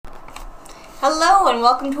Hello and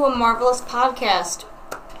welcome to a marvelous podcast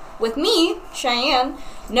with me, Cheyenne,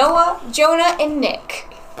 Noah, Jonah, and Nick.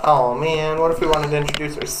 Oh man, what if we wanted to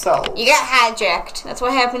introduce ourselves? You got hijacked. That's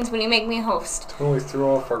what happens when you make me a host. We threw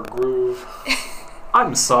off our groove.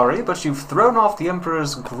 I'm sorry, but you've thrown off the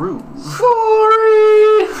Emperor's groove.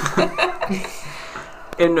 Sorry!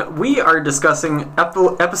 And we are discussing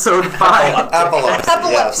episode 5. Epilepsy.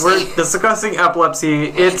 Epilepsy. We're discussing epilepsy.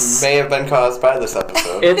 It's May have been caused by this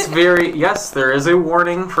episode. it's very yes. There is a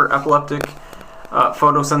warning for epileptic,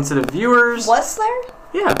 photosensitive viewers. Was there?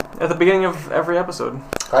 Yeah, at the beginning of every episode.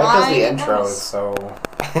 Probably because the I intro was- is so...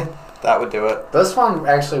 That would do it. This one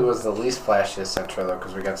actually was the least flashiest intro, though,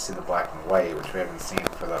 because we got to see the black and white, which we haven't seen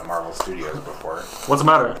for the Marvel Studios before. What's the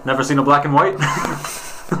matter? Never seen a black and white?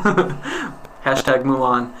 Hashtag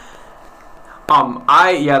Mulan.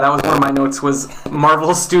 That was one of my notes, was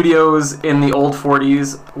Marvel Studios in the old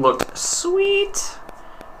 40s looked sweet.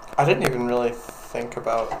 I didn't even really think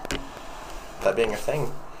about that being a thing.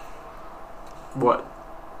 What?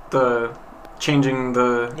 The changing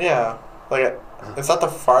the... Yeah. Like, is that the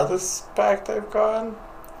farthest back they've gone?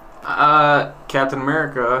 Captain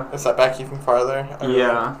America. Is that back even farther?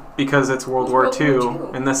 Yeah, because it's World War World II, War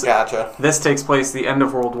II. and this Gotcha. takes place the end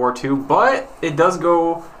of World War II, but it does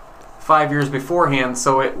go 5 years beforehand,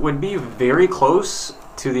 so it would be very close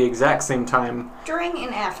to the exact same time. During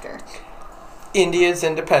and after. India's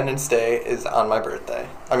Independence Day is on my birthday.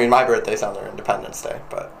 I mean, my birthday's on their Independence Day,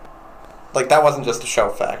 but... Like, that wasn't just a show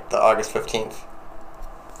fact, the August 15th.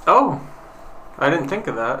 Oh, I didn't think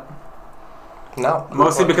of that. No.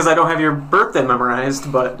 Mostly because I don't have your birthday memorized,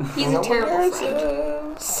 but He's a terrible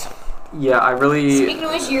friend. yeah, I really... Speaking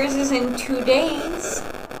of which, yours is in 2 days.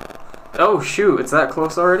 Oh, shoot, it's that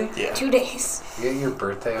close already? Yeah. 2 days. You get your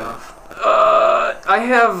birthday off? I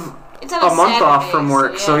have It's on a month Saturday, off from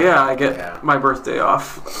work, so yeah, I get Yeah. my birthday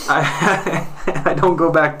off. I don't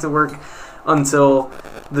go back to work until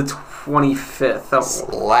the 25th. Oh,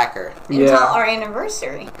 Slacker. Until yeah, our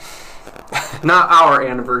anniversary. not our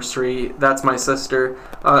anniversary. That's my sister.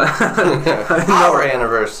 Our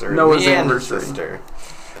anniversary. Noah's Me and anniversary. sister.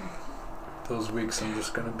 Those weeks I'm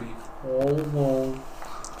just gonna be... Oh,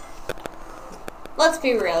 Let's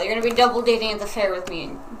be real. You're gonna be double dating at the fair with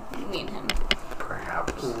me and him.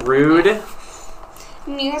 perhaps. Rude.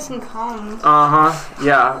 You guys can come.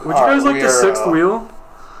 Yeah. Would you guys like the we're, sixth wheel?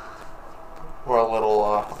 We're a little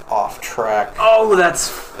off track. Oh, that's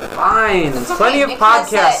fine. It's Plenty okay, of Nick has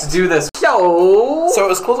podcasts it. do this. So So it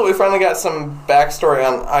was cool that we finally got some backstory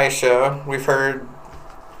on Aisha. We've heard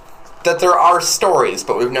that there are stories,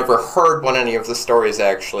 but we've never heard what any of the stories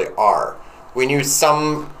actually are. We knew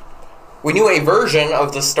a version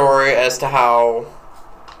of the story as to how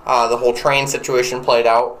the whole train situation played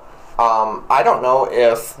out. I don't know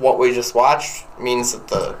if what we just watched means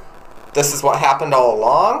that this is what happened all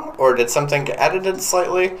along, or did something get edited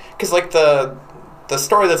slightly? Because like the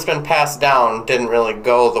story that's been passed down didn't really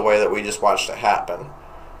go the way that we just watched it happen.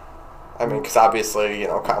 I mean, because obviously,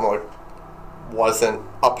 Kamala wasn't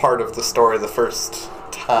a part of the story the first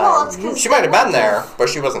time. Well, it's 'cause she might have they been there, but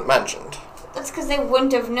she wasn't mentioned. That's because they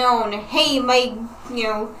wouldn't have known, hey, my,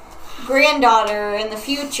 granddaughter in the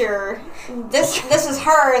future, this is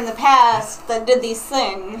her in the past that did these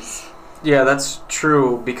things. yeah, that's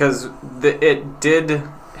true because it did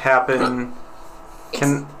happen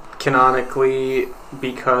canonically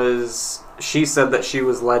because she said that she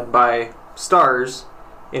was led by stars,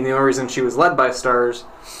 and the only reason she was led by stars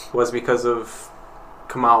was because of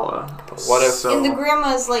Kamala. What if- So, And the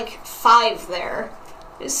grandma's, 5 there.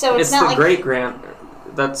 So it's it's not the like... great-grand...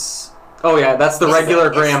 That's... Oh, yeah, that's the It's regular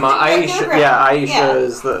the grandma. regular Aisha, grandma. yeah, Aisha Yeah.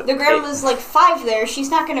 is the... The grandma's, 5 there. She's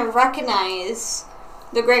not going to recognize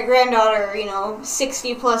the great-granddaughter,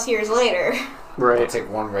 60-plus years later. I'll Right. take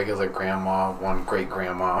one regular grandma, one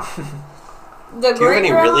great-grandma. The Do you have any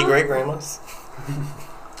great-grandma, really great grandmas?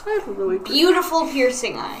 I have a really... beautiful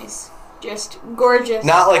piercing eyes. Just gorgeous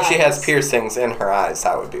Not like she has eyes. piercings in her eyes.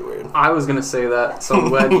 That would be weird. I was gonna say that, so I'm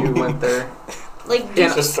glad you went there.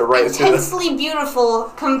 Just Just to right through this. intensely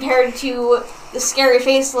beautiful compared to the scary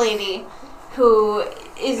face lady, who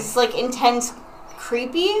is intense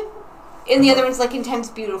creepy, and the other one's intense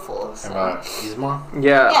beautiful. So. Yzma?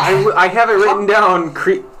 Yeah, Yeah. I have it written down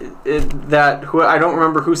I don't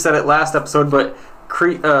remember who said it last episode, but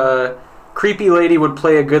creepy lady would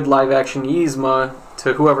play a good live action Yzma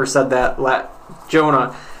to whoever said that.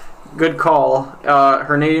 Jonah, good call.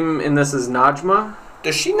 Her name in this is Najma.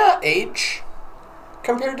 Does she not age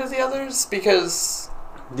compared to the others? Because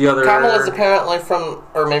The other Kamala's apparently from,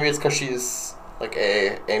 or maybe it's because she's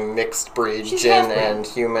a mixed breed, She's Jinn half-breed. and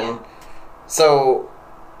human. Yeah. So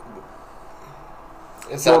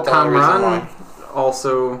Is that the only reason why?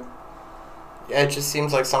 Also. Yeah, it just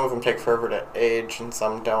seems like some of them take forever to age and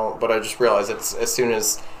some don't. But I just realized it's as soon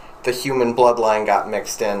as the human bloodline got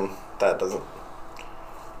mixed in, that doesn't.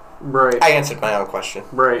 Right. I answered my own question.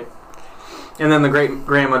 Right. And then the great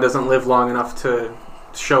grandma doesn't live long enough to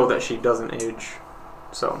show that she doesn't age.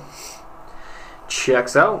 So,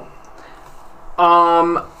 checks out.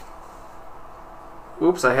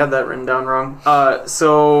 Oops, I had that written down wrong.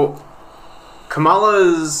 So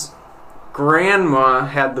Kamala's grandma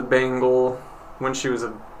had the bangle when she was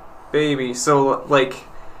a baby. So, like,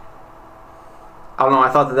 I don't know, I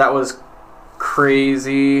thought that was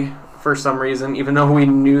crazy for some reason, even though we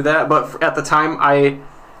knew that. But at the time, I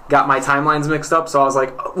got my timelines mixed up, so I was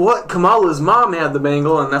like, what? Kamala's mom had the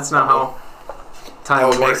bangle, and that's not how time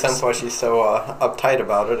works. That would make sense why she's so uptight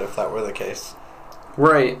about it, if that were the case.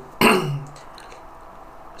 Right.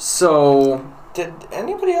 So... Did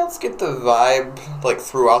anybody else get the vibe, like,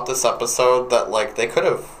 throughout this episode that, like, they could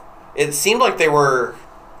have... It seemed like they were,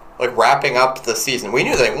 like, wrapping up the season. We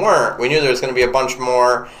knew they weren't. We knew there was going to be a bunch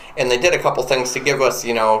more, and they did a couple things to give us,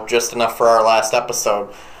 you know, just enough for our last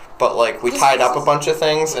episode. But, like, we tied up a bunch of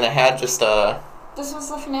things, and it had just a... This was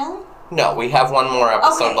the finale? No, we have one more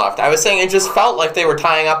episode left. I was saying it just felt like they were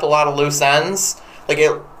tying up a lot of loose ends. Like,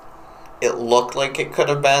 it looked like it could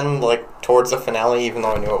have been, like, towards the finale, even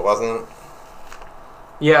though I knew it wasn't.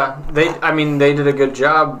 Yeah, they did a good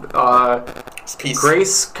job.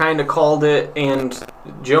 Grace kind of called it, and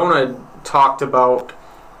Jonah talked about,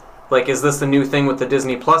 like, is this the new thing with the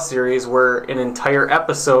Disney Plus series where an entire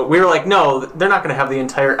episode... We were like, no, they're not going to have the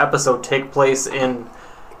entire episode take place in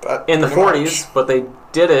the 40s, but they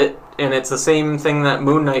did it, and it's the same thing that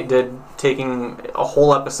Moon Knight did, taking a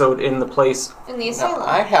whole episode in the place... In the asylum. No,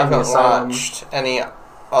 I haven't watched any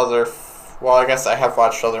other... Well, I guess I have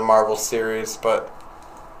watched other Marvel series, but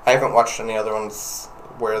I haven't watched any other ones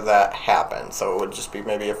where that happened, so it would just be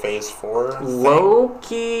maybe a Phase 4 thing.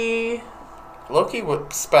 Loki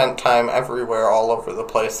spent time everywhere, all over the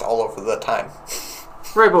place, all over the time.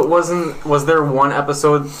 Right, but was there one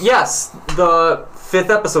episode? Yes, the 5th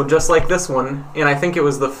episode, just like this one, and I think it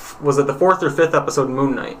was was it the 4th or 5th episode,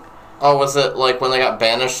 Moon Knight? Oh, was it like when they got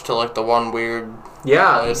banished to like the one weird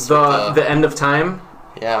place the end of time?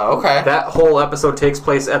 Yeah, okay. That whole episode takes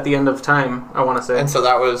place at the end of time, I want to say. And so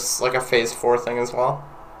that was like a Phase 4 thing as well?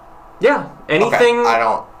 Yeah, anything. Okay. I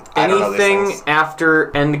don't know these things.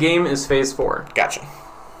 After Endgame is Phase 4. Gotcha.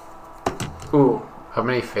 Ooh. How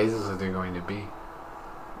many phases are there going to be?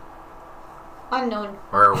 Unknown.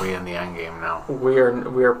 Or are we in the end game now? We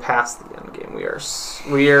are past the end game. We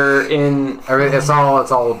are in. It's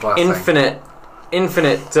all a blessing.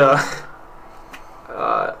 Infinite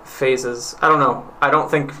phases. I don't know. I don't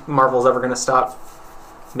think Marvel's ever going to stop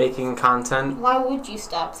making content. Why would you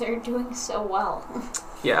stop? They're doing so well.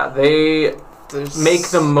 Yeah, they make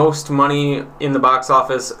the most money in the box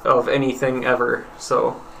office of anything ever.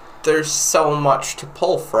 So there's so much to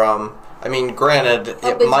pull from. I mean, granted,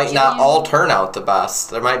 it might not all turn out the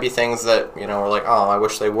best. There might be things that, you know, we're like, oh, I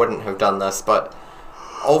wish they wouldn't have done this. But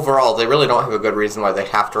overall, they really don't have a good reason why they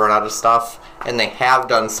have to run out of stuff. And they have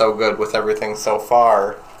done so good with everything so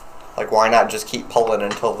far. Like, why not just keep pulling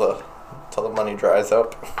until the money dries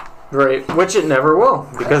up? Right, which it never will.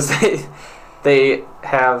 Because they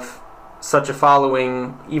have such a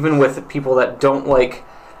following, even with people that don't like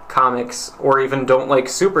comics or even don't like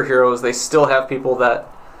superheroes. They still have people that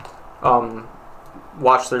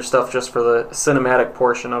watch their stuff just for the cinematic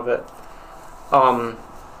portion of it.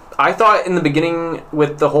 I thought in the beginning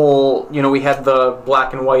with the whole, you know, we had the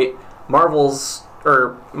black and white Marvel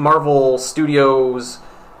Studios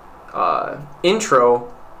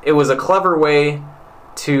intro. It was a clever way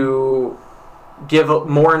to give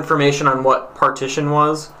more information on what Partition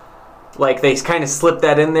was. Like, they kind of slipped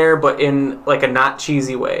that in there, but in like a not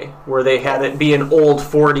cheesy way, where they had it be an old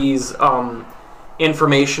 40s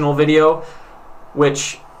informational video,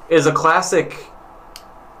 which is a classic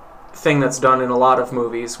thing that's done in a lot of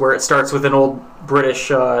movies, where it starts with an old British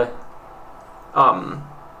Surf's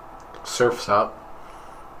Up.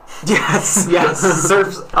 Yes.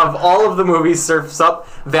 Surf's, of all of the movies, Surf's Up.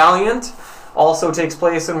 Valiant also takes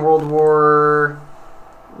place in World War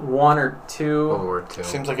I or II. World War II.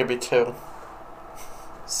 Seems like it'd be 2.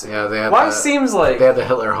 Yeah, they had. Why seems like they had the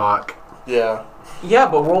Hitler Hawk. Yeah. Yeah,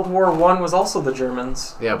 but World War I was also the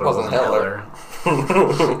Germans. Yeah, but it wasn't Hitler.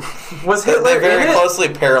 Was Hitler They very in it? closely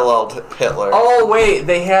paralleled Hitler. Oh wait,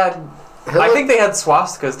 they had. Hitler, I think they had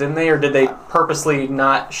swastikas, didn't they, or did they purposely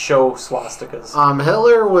not show swastikas?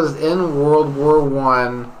 Hitler was in World War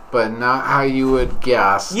I, but not how you would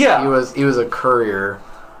guess. Yeah. He was a courier.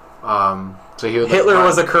 So he would. Hitler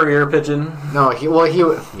was a courier pigeon. No, he would.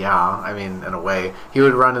 Yeah, I mean, in a way, he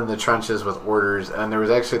would run in the trenches with orders, and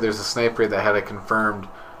there's a sniper that had a confirmed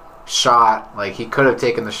shot. Like he could have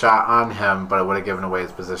taken the shot on him, but it would have given away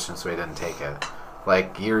his position, so he didn't take it.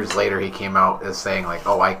 Like years later, he came out as saying like,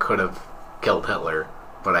 "Oh, I could have killed Hitler,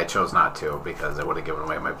 but I chose not to because it would have given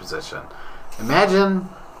away my position." Imagine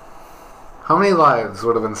how many lives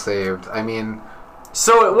would have been saved. I mean,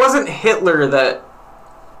 so it wasn't Hitler that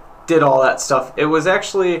did all that stuff. It was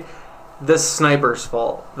actually this sniper's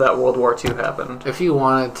fault that World War II happened. if you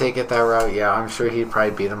want to take it that route, yeah, I'm sure he'd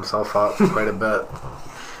probably beat himself up quite a bit.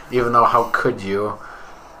 Even though, how could you?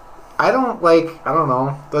 I don't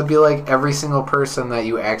know. That'd be like every single person that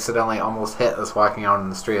you accidentally almost hit that's walking out in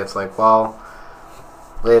the street. It's like, well,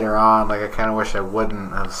 later on, like, I kind of wish I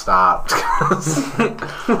wouldn't have stopped.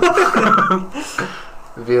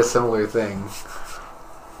 It'd be a similar thing.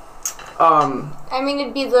 I mean,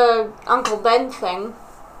 it'd be the Uncle Ben thing.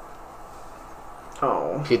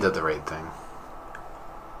 Oh. He did the right thing.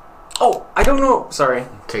 Oh, I don't know. Sorry.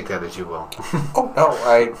 Take that as you will. Oh no,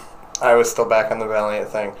 I was still back on the Valiant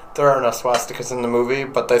thing. There are no swastikas in the movie,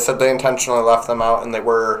 but they said they intentionally left them out, and they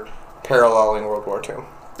were paralleling World War II.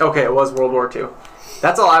 Okay, it was World War II.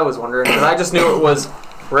 That's all I was wondering, because I just knew it was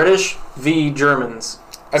British v. Germans.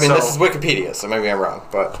 I mean, So- this is Wikipedia, so maybe I'm wrong,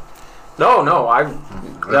 but No,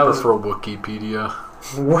 that was for Wikipedia.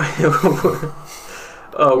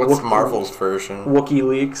 what's Marvel's version?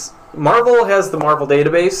 WikiLeaks. Marvel has the Marvel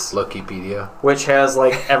database, Luckypedia. which has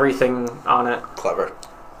like everything on it. Clever.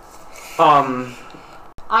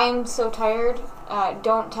 I'm so tired.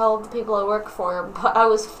 Don't tell the people I work for, but I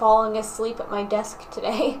was falling asleep at my desk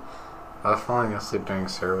today. I was falling asleep during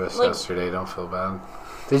service Like- yesterday. Don't feel bad.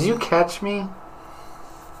 Did you catch me?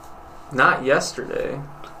 Not yesterday.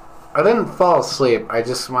 I didn't fall asleep.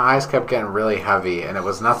 My eyes kept getting really heavy, and it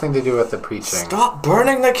was nothing to do with the preaching. Stop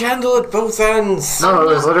burning the candle at both ends! No,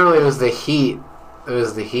 it was the heat. It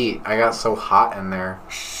was the heat. I got so hot in there.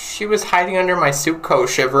 She was hiding under my soup coat,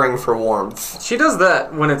 shivering for warmth. She does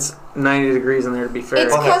that when it's 90 degrees in there, to be fair.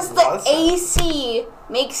 It's Well, because it the was. AC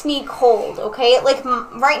makes me cold, okay? Like,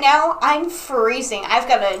 right now, I'm freezing. I've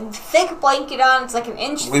got a thick blanket on. It's like an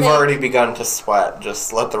inch We've thick. already begun to sweat.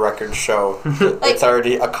 Just let the record show. It's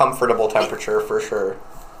already a comfortable temperature for sure.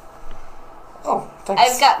 Oh, thanks.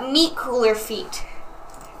 I've got meat cooler feet.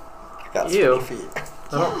 I've got Ew. sweaty feet.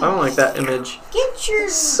 I don't like that image. Get your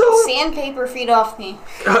So- sandpaper feet off me.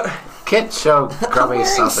 Get your grubby wearing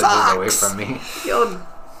sausages away socks. from me. Your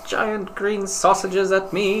giant green sausages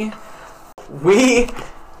at me. We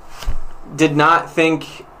did not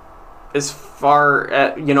think as far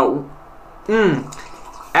at,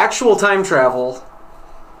 actual time travel,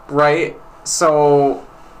 right? So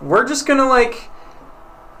we're just gonna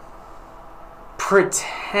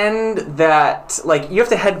pretend that you have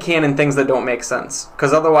to headcanon things that don't make sense,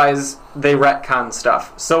 because otherwise they retcon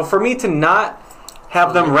stuff. So for me to not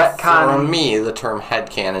have them For retcon, me, the term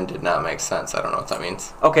headcanon did not make sense. I don't know what that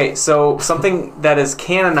means. okay, so something that is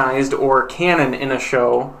canonized or canon in a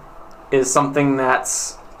show is something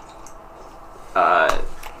that's what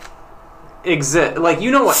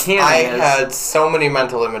canon I is. had so many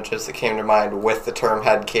mental images that came to mind with the term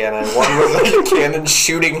headcanon. One was a cannon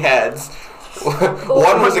shooting heads.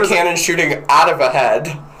 One was a cannon shooting out of a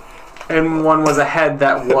head. And one was a head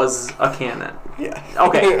that was a cannon. Yeah.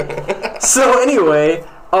 Okay. So anyway,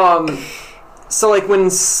 so when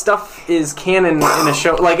stuff is canon in a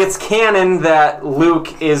show, it's canon that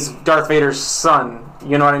Luke is Darth Vader's son.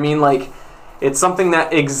 You know what I mean? It's something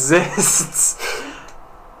that exists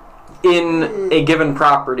in a given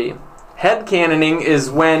property. Headcanoning is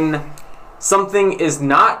when something is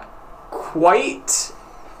not quite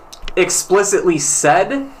explicitly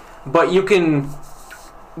said, but you can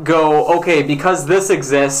go, okay, because this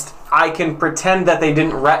exists, I can pretend that they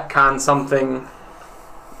didn't retcon something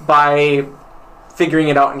by figuring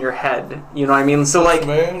it out in your head. You know what I mean? So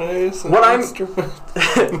Mayonnaise and what I'm- instrument.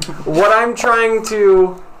 what I'm trying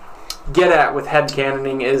to get at with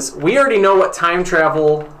headcanoning is we already know what time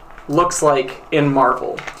travel looks like in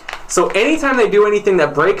Marvel. So anytime they do anything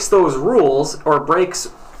that breaks those rules or breaks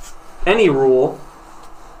any rule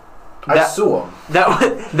I sue him.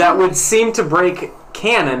 that would seem to break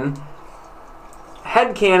canon,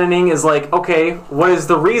 headcanoning is okay, what is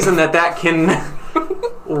the reason that can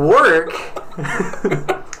work? It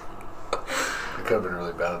could have been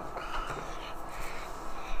really bad.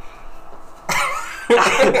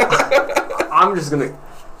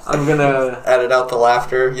 I'm gonna Edit out the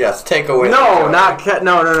laughter. Yes, take away. no, the not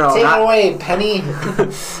no, Take not, away, Penny.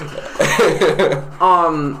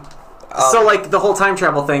 So the whole time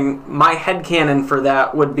travel thing, my headcanon for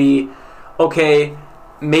that would be, okay,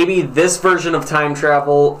 maybe this version of time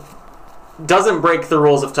travel doesn't break the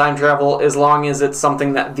rules of time travel as long as it's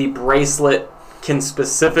something that the bracelet can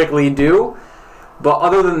specifically do. But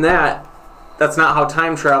other than that, that's not how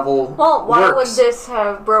time travel Well, why would works. this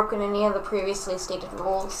have broken any of the previously stated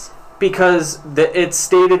rules? Because it's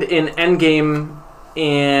stated in Endgame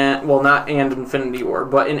and, well, not and Infinity War,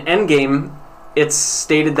 but in Endgame, it's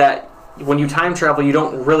stated that when you time travel, you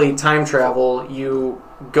don't really time travel. You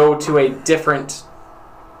go to a different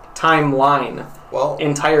timeline Well,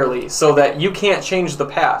 entirely, so that you can't change the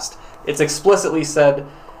past. It's explicitly said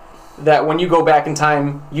that when you go back in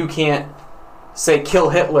time, you can't say kill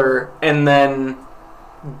Hitler and then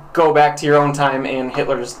go back to your own time and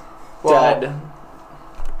Hitler's dead.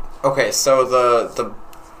 okay, so the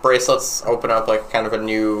bracelets open up like kind of a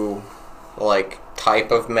new like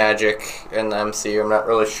type of magic in the MCU. I'm not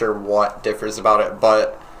really sure what differs about it,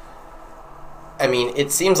 but I mean,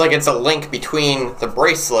 it seems like it's a link between the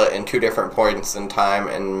bracelet and two different points in time,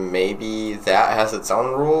 and maybe that has its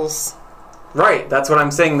own rules. Right, that's what I'm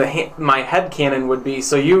saying. My headcanon would be,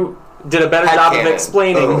 so you did a better job of Headcanon.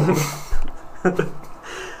 explaining.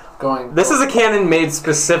 This is a cannon made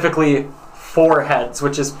specifically for heads,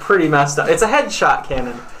 which is pretty messed up. It's a headshot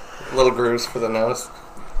cannon. Little grooves for the nose.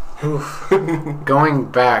 Going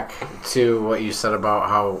back to what you said about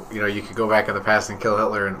how, you could go back in the past and kill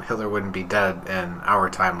Hitler and Hitler wouldn't be dead in our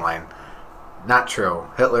timeline. Not true.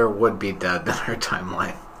 Hitler would be dead in our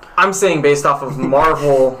timeline. I'm saying based off of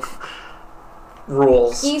Marvel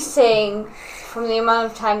rules. He's saying from the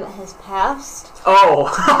amount of time that has passed. Oh.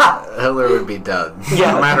 Hitler would be dead.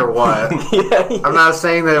 Yeah. No matter what. Yeah. I'm not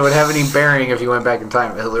saying that it would have any bearing if you went back in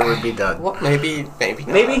time. Hitler would be dead. Well, maybe not.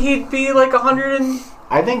 Maybe he'd be like 100 and...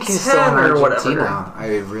 I think he's still in 10 or Argentina. whatever.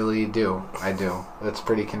 I really do. I do. That's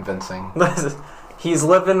pretty convincing. He's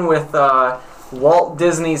living with Walt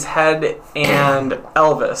Disney's head and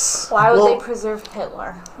Elvis. Why would Well, they preserve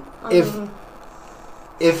Hitler?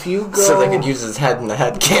 If you go, So they could use his head in the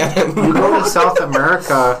head cannon. you go to South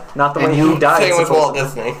America, Not the and way you he died. Same with Walt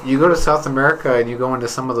supposedly. Disney. you go to South America and you go into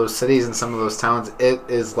some of those cities and some of those towns. It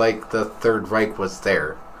is like the Third Reich was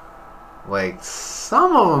there. Like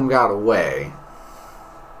some of them got away.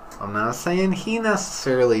 I'm not saying he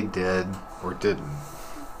necessarily did or didn't.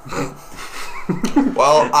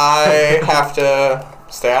 Well, I have to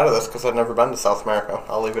stay out of this because I've never been to South America.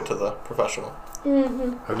 I'll leave it to the professional.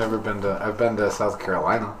 I've never been to. I've been to South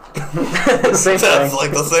Carolina. Same That's thing.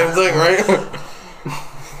 like the same thing, right?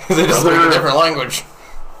 They just speak a different language.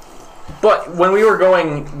 But when we were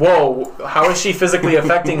going, whoa, how is she physically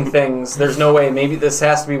affecting things? There's no way. Maybe this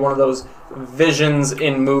has to be one of those visions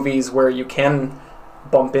in movies where you can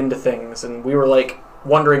bump into things. And we were like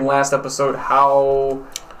wondering last episode how,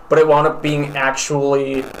 but it wound up being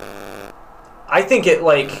actually, I think it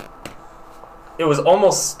was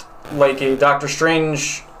almost like a Doctor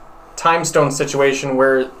Strange Time Stone situation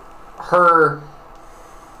where her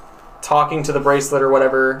talking to the bracelet or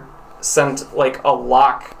whatever sent like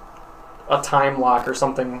a time lock or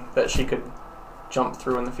something that she could jump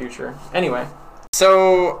through in the future. Anyway.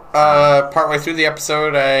 So, partway through the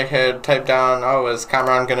episode, I had typed down, is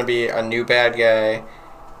Kamran going to be a new bad guy?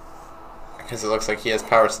 Because it looks like he has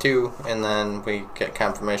powers too. And then we get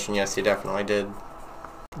confirmation, yes, he definitely did.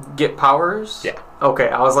 Get powers? Yeah. Okay,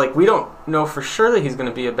 I was like, we don't know for sure that he's going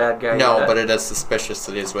to be a bad guy No, yet. but it is suspicious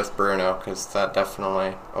that he's with Bruno, because that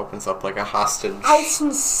definitely opens up like a hostage. I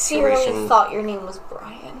sincerely situation. thought your name was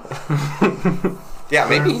Brian. Yeah,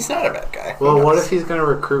 maybe he's not a bad guy. Who Well, what knows? if he's going to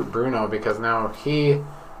recruit Bruno? Because now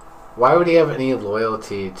why would he have any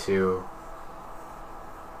loyalty to...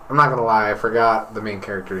 I'm not going to lie, I forgot the main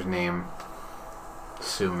character's name.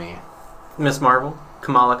 Sue me. Miss Marvel?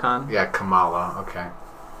 Kamala Khan? Yeah, Kamala, okay.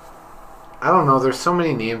 I don't know, there's so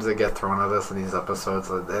many names that get thrown at us in these episodes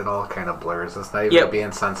that it all kind of blurs. It's not even Yep.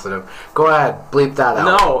 being sensitive. Go ahead, bleep that out.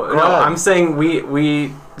 No, Go no, ahead. I'm saying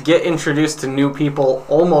we get introduced to new people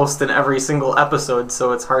almost in every single episode,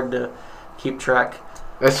 so it's hard to keep track.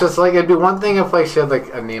 It's just like, it'd be one thing if like she had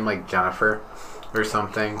like a name like Jennifer or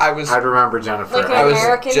something. I'd remember Jennifer. Like I was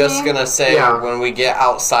American just name? gonna say, Yeah. when we get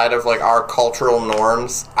outside of like our cultural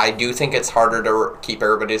norms, I do think it's harder to keep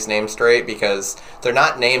everybody's name straight because they're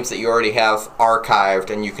not names that you already have archived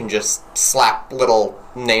and you can just slap little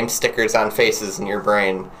name stickers on faces in your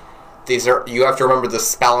brain. You have to remember the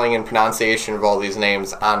spelling and pronunciation of all these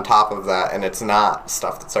names on top of that, and it's not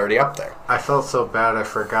stuff that's already up there. I felt so bad I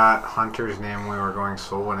forgot Hunter's name when we were going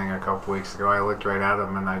soul winning a couple weeks ago. I looked right at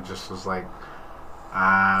him and I just was like,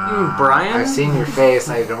 Brian? I've seen your face,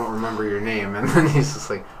 I don't remember your name. And then he's just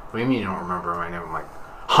like, what do you mean you don't remember my name? I'm like,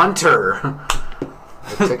 Hunter!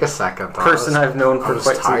 It took a second. Though. Person I've known for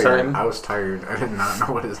quite some time. I was tired. I did not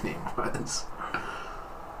know what his name was.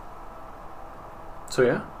 So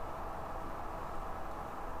yeah.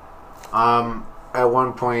 At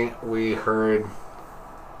one point we heard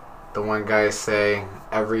the one guy say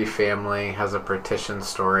every family has a partition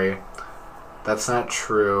story. That's not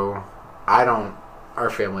true. Our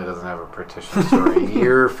family doesn't have a partition story.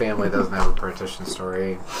 Your family doesn't have a partition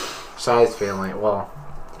story. Shai's family, well,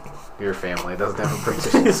 your family doesn't have a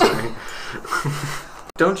partition story.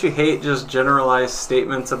 Don't you hate just generalized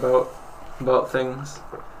statements about things?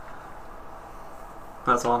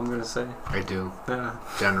 That's all I'm gonna say. I do. Yeah.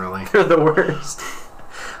 Generally. They're the worst.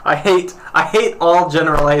 I hate all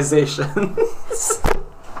generalizations.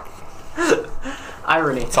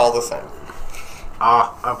 Irony. It's all the same.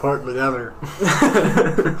 I put it together.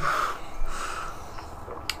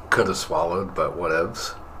 Could have swallowed, but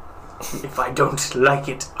whatevs. If I don't like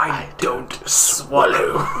it, I don't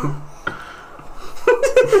swallow.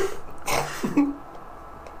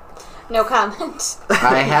 No comment.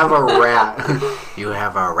 I have a rat. You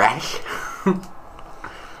have a rash? That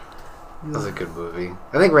was a good movie.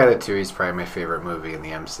 I think Ratatouille is probably my favorite movie in the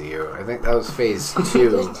MCU. I think that was phase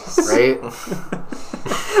 2, right?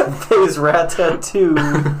 Phase Ratatouille.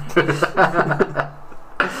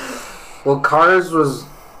 Well, Cars would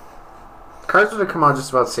have come out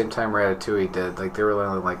just about the same time Ratatouille did. Like, they were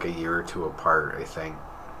only like a year or two apart, I think.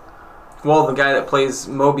 Well, the guy that plays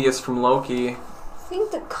Mobius from Loki. I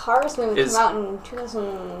think the Cars movie Is- came out in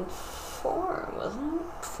 2004, wasn't it?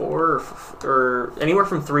 4 or anywhere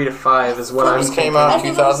from 3 to 5 is what I'm Cars thinking. came out I in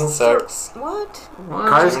think it was 2006. What? What?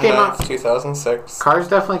 Cars came June out. 9th, 2006. Cars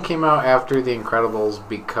definitely came out after The Incredibles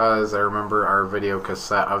because I remember our video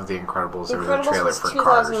cassette of The Incredibles. There was a Incredibles trailer was for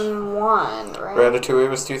Cars. 2001, right? Ratatouille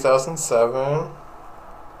was 2007.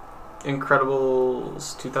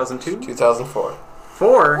 Incredibles 2002? 2004.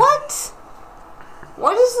 4? What?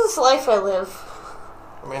 What is this life I live?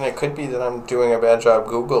 I mean, it could be that I'm doing a bad job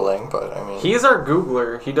Googling, but I mean... He's our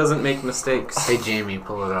Googler. He doesn't make mistakes. Hey, Jamie,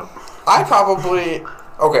 pull it up. I probably...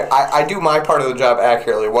 Okay, I do my part of the job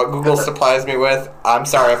accurately. What Google supplies me with, I'm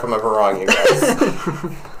sorry if I'm ever wrong, you guys.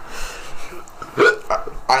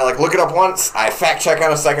 I look it up once, I fact check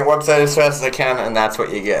on a second website as fast as I can, and that's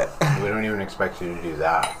what you get. We don't even expect you to do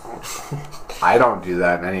that. I don't do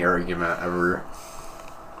that in any argument ever.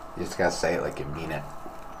 You just gotta say it like you mean it.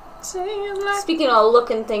 Speaking of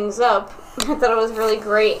looking things up, I thought it was really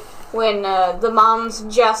great when the mom's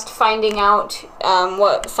just finding out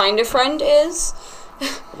what Find a Friend is.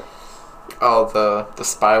 Oh, the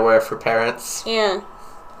spyware for parents. Yeah.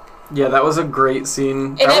 Yeah, that was a great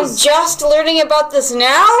scene. And I'm just learning about this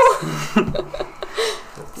now?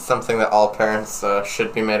 Something that all parents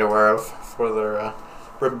should be made aware of for their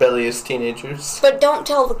rebellious teenagers. But don't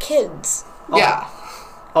tell the kids. Yeah.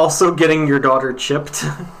 Also getting your daughter chipped.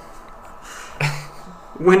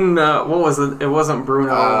 When, what was it? It wasn't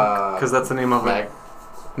Bruno, because that's the name of it.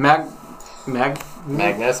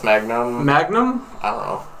 Magnus, Magnum. Magnum? I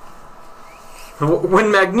don't know.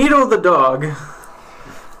 When Magneto the dog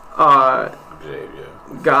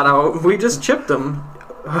got out, we just chipped him.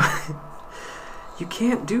 You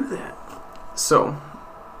can't do that. So,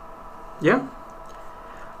 yeah.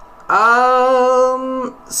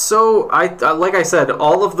 So I like I said,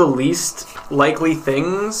 all of the least likely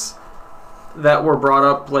things that were brought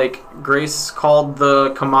up, like Grace called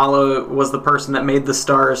the Kamala was the person that made the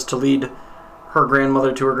stars to lead her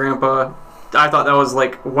grandmother to her grandpa. I thought that was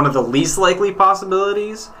like one of the least likely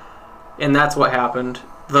possibilities, and that's what happened.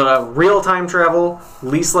 The real time travel,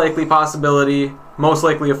 least likely possibility, most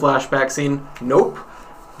likely a flashback scene. Nope,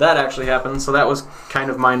 that actually happened. So that was kind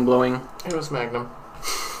of mind blowing. It was Magnum.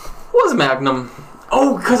 Was Magnum?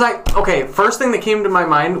 Oh, first thing that came to my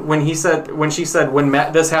mind when she said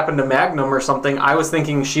this happened to Magnum or something, I was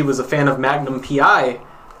thinking she was a fan of Magnum PI.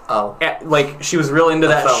 Oh. Like she was real into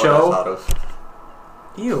that That's not show. what I thought of.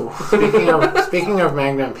 Ew. Speaking of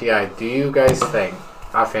Magnum PI, do you guys think,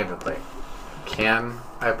 offhandedly, can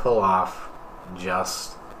I pull off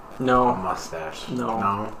just a No. mustache?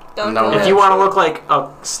 No. Don't No. do If it. you want to look like a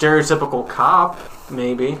stereotypical cop,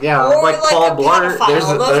 maybe. Yeah. Or like Paul a Blart, pedophile. Those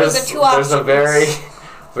are the two options. There's a very,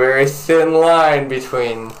 very thin line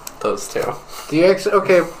between those two. Do you actually?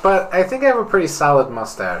 Okay, but I think I have a pretty solid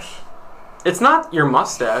mustache. It's not your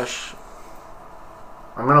mustache.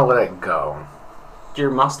 I'm gonna let it go. Your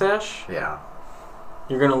mustache? Yeah.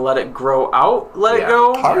 You're gonna let it grow out? Let Yeah. it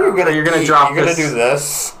go? How are you gonna? Or you're gonna eat? drop You're this? gonna do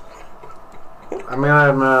this. I'm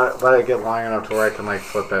gonna let it get long enough to where I can like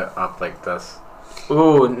flip it up like this.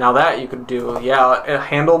 Ooh, now that you could do. Yeah, a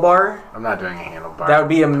handlebar. I'm not doing a handlebar. That would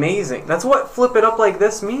be amazing. That's what flip it up like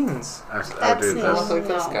this means. I would That's do no. this. Like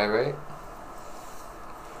this No. guy, right?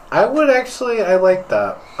 I would actually. I like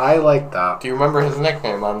that. I like that. Do you remember his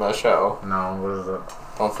nickname on the show? No, what is it?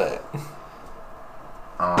 Don't say it.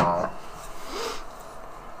 Oh.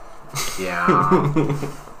 Yeah.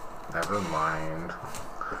 Never mind.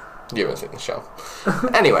 You haven't seen the show.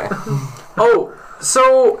 Anyway. Oh,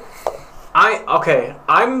 so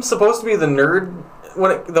I'm supposed to be the nerd,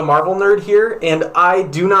 the Marvel nerd here, and I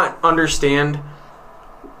do not understand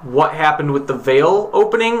what happened with the Veil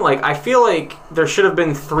opening. Like, I feel like there should have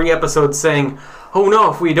been 3 episodes saying, oh no,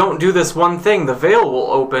 if we don't do this one thing, the Veil will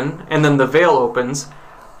open, and then the Veil opens.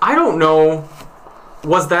 I don't know.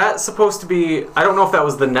 Was that supposed to be... I don't know if that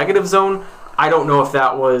was the negative zone. I don't know if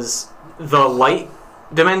that was the light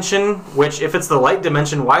dimension, which, if it's the light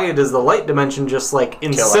dimension, why does the light dimension just, like,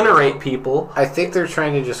 incinerate people? I think they're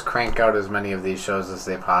trying to just crank out as many of these shows as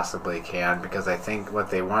they possibly can, because I think what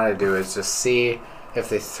they want to do is just see if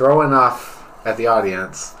they throw enough at the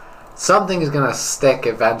audience, something is going to stick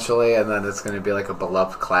eventually, and then it's going to be like a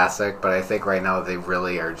beloved classic. But I think right now they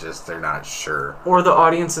really are just, they're not sure. Or the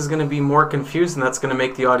audience is going to be more confused, and that's going to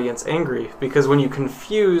make the audience angry. Because when you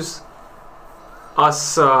confuse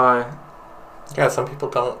us... Yeah, some people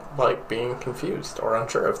don't like being confused or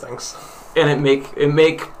unsure of things. and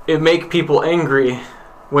it make people angry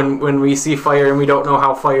when we see fire and we don't know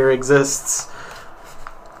how fire exists.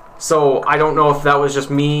 So I don't know if that was just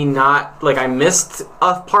me not, like, I missed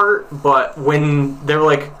a part, but when they're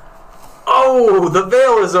like, oh, the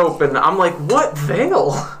veil is open, I'm like, what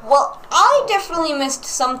veil? Well, I definitely missed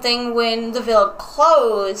something when the veil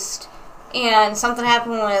closed and something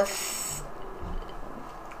happened with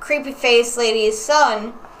Creepy Face Lady's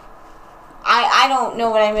son. I don't know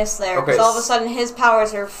what I missed there. Okay, Because all of a sudden his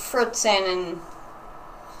powers are fritzing and...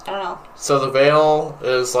 I don't know. So the veil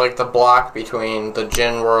is like the block between the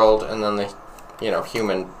Jinn world and then the,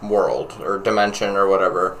 human world or dimension or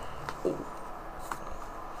whatever.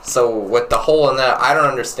 So with the hole in that, I don't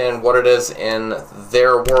understand what it is in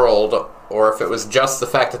their world, or if it was just the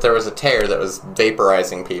fact that there was a tear that was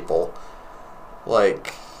vaporizing people.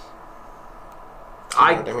 Like, you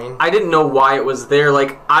know what I mean? I didn't know why it was there.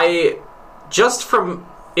 Like, just from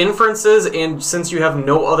inferences, and since you have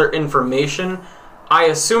no other information, I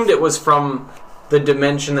assumed it was from the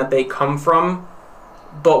dimension that they come from,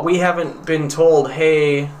 but we haven't been told,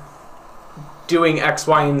 hey, doing X,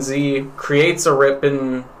 Y, and Z creates a rip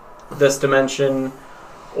in this dimension,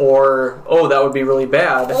 or, oh, that would be really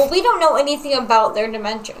bad. Well, we don't know anything about their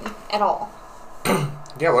dimension at all.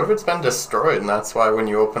 Yeah, what if it's been destroyed and that's why when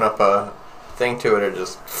you open up a thing to it, it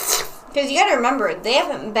just... Because you gotta remember, they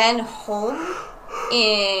haven't been home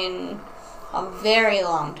in a very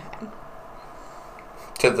long time.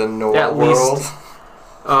 to the Noah At world. least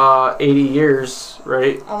 80 years,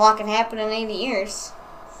 right? A lot can happen in 80 years.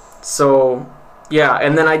 So, yeah,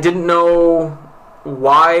 and then I didn't know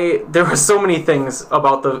why there were so many things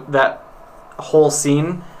about that whole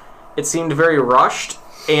scene. It seemed very rushed,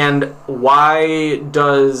 and why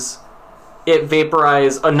does it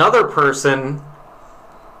vaporize another person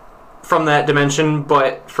from that dimension,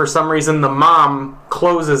 but for some reason the mom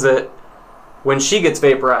closes it when she gets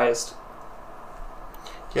vaporized?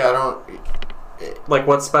 Yeah, I don't... Like,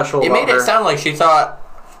 what's special It about made her? it sound like she thought...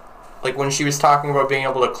 Like, when she was talking about being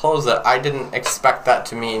able to close it, I didn't expect that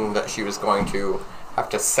to mean that she was going to have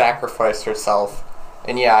to sacrifice herself.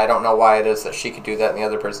 And yeah, I don't know why it is that she could do that and the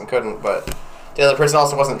other person couldn't, but the other person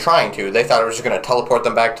also wasn't trying to. They thought it was just going to teleport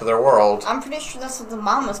them back to their world. I'm pretty sure that's what the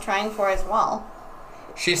mom was trying for as well.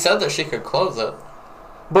 She said that she could close it.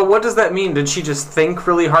 But what does that mean? Did she just think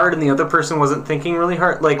really hard and the other person wasn't thinking really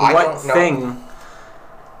hard? Like, I what don't know. thing?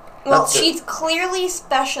 Well, That's it. she's clearly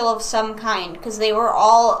special of some kind because they were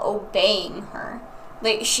all obeying her.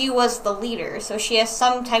 Like, she was the leader, so she has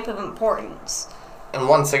some type of importance. And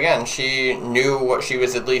once again, she knew what she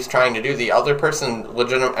was at least trying to do. The other person,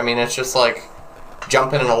 I mean, it's just like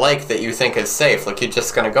jumping in a lake that you think is safe. Like, you're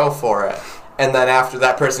just going to go for it. And then after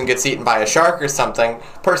that person gets eaten by a shark or something,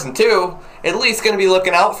 person 2, at least going to be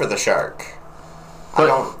looking out for the shark.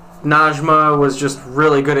 But Najma was just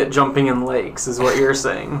really good at jumping in lakes, is what you're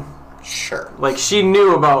saying. Sure. Like, she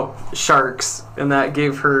knew about sharks, and that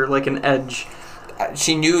gave her, like, an edge.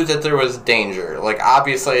 She knew that there was danger. Like,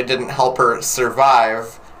 obviously it didn't help her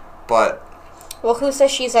survive, but... Well, who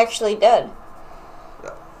says she's actually dead?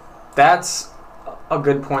 That's a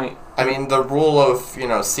good point. I mean, the rule of,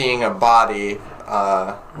 seeing a body,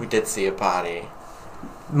 we did see a body.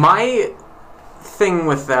 My thing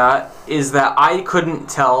with that is that I couldn't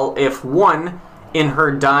tell if, one, in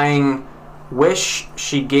her dying Wish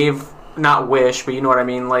she gave, not wish, but you know what I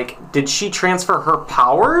mean. Like, did she transfer her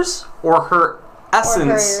powers or her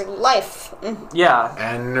essence? Or her life. Yeah.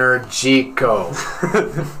 Energico.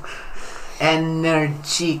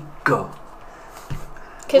 Energico.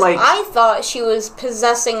 Because Like- I thought she was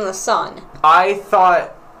possessing the sun. I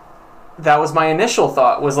thought that was my initial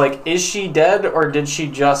thought. Was like, is she dead or did she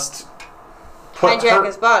just Hijack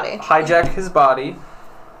his body. hijack his body?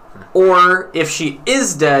 Or if she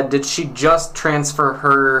is dead, did she just transfer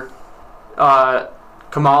her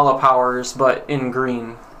Kamala powers, but in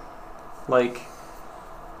green? Like,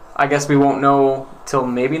 I guess we won't know till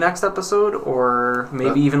maybe next episode, or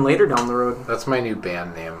maybe even later down the road. That's my new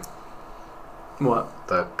band name. What?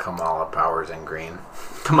 The Kamala Powers in Green.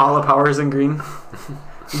 Kamala powers in green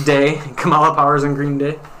day. Kamala powers in green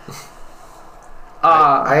day.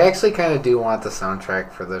 I actually kind of do want the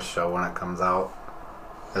soundtrack for this show when it comes out.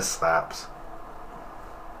 This slaps.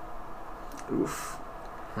 Oof.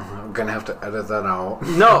 I'm gonna have to edit that out.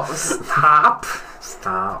 No, stop.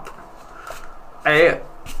 Stop.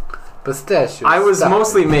 Pistachio. I was stop.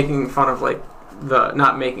 mostly making fun of like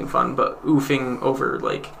not making fun, but oofing over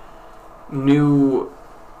like new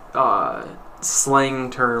slang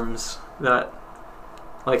terms that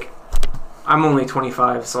like I'm only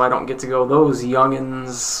 25, so I don't get to go those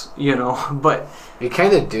youngins, you know. But You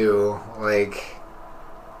kind of do. Like,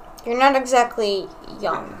 You're not exactly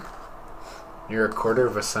young. you're a quarter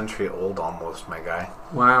of a century old almost, my guy.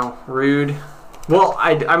 wow, rude. Well,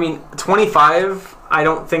 I mean 25. I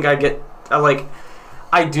don't think I get like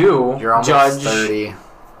I do You're almost judge 30.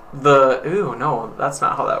 the. Ooh, no, that's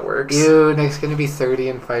not how that works. Ew, Nick's gonna be 30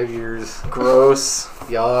 in 5 years. Gross.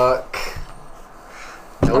 Yuck.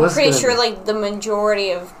 I'm pretty sure like the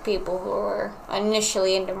majority of people who are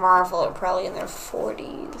initially into Marvel are probably in their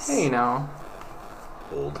 40s. Hey, now.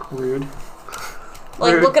 Old. Rude.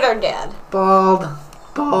 Like, rude. look at our dad. Bald.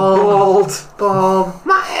 Bold. Bald.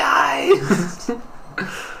 My eyes.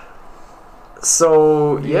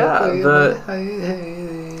 So yeah,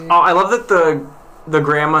 I love that the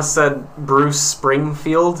grandma said Bruce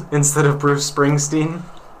Springfield instead of Bruce Springsteen.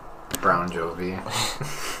 Brown Jovi.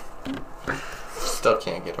 Still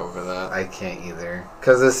can't get over that. I can't either.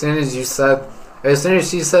 Because as soon as she said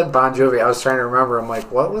Bon Jovi, I was trying to remember. I'm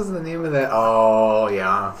like, what was the name of that? Oh,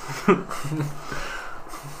 yeah.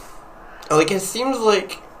 Like, it seems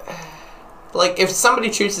like if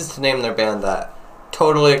somebody chooses to name their band that,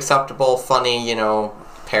 totally acceptable, funny, you know,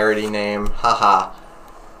 parody name, haha.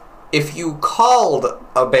 If you called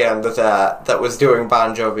a band that was doing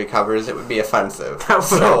Bon Jovi covers, it would be offensive.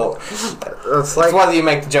 So, It's like, it's whether you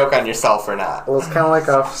make the joke on yourself or not. well, it's kind of like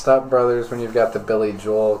off Step Brothers when you've got the Billy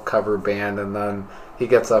Joel cover band, and then he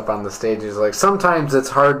gets up on the stage. He's like, sometimes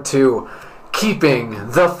it's hard to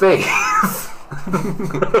keeping the faith.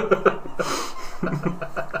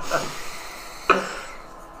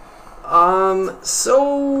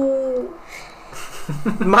 So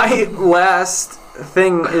my last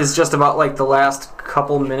thing is just about like the last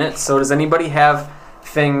couple minutes. So does anybody have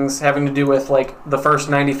things having to do with like the first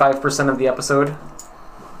 95% of the episode?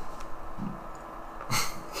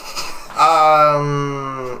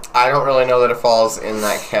 I don't really know that it falls in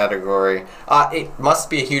that category. It must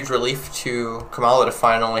be a huge relief to Kamala to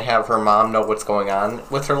finally have her mom know what's going on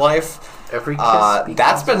with her life. Every kiss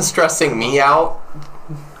That's been stressing me out.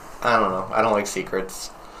 I don't know. I don't like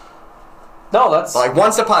secrets. No, that's Like,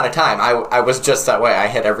 once upon a time, I was just that way. I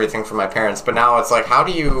hid everything from my parents. But now it's like, how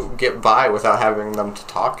do you get by without having them to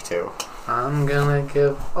talk to? I'm gonna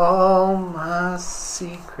give all my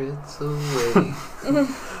secrets away.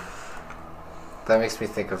 That makes me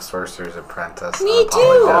think of Sorcerer's Apprentice. Me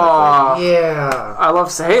too. Aw. Yeah. I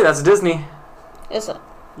love to hey, that's Disney. Is it?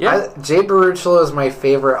 Yeah. Jay Baruchel is my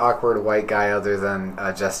favorite awkward white guy other than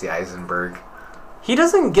Jesse Eisenberg. He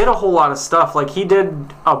doesn't get a whole lot of stuff. Like, he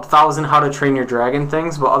did 1,000 How to Train Your Dragon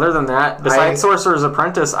things, but other than that, besides Sorcerer's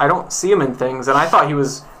Apprentice, I don't see him in things. And I thought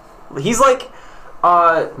he's like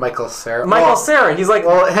Michael Cera. Michael Cera. He's like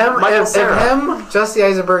Michael if Cera. him, Jesse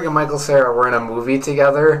Eisenberg, and Michael Cera were in a movie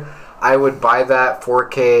together, I would buy that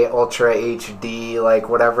 4K Ultra HD, like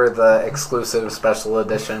whatever the exclusive special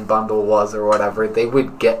edition bundle was or whatever. They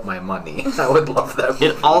would get my money. I would love that movie.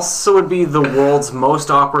 It also would be the world's most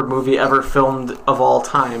awkward movie ever filmed of all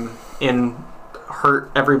time and hurt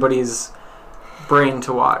everybody's brain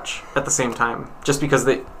to watch at the same time. Just because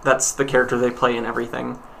that's the character they play in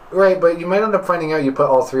everything. Right, but you might end up finding out you put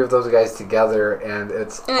all three of those guys together, and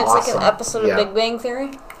it's And it's awesome. like an episode of Big Bang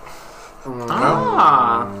Theory?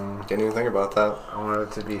 Didn't even think about that. I want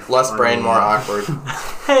it to be Less funny. brain, more awkward.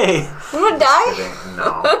 Hey! You wanna die? Kidding.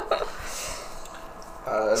 No.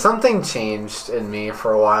 Something changed in me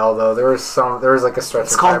for a while, though. There was like a stretch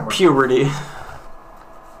It's of time called puberty.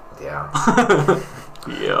 Yeah.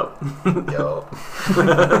 Yep. Yo.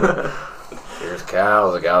 Here's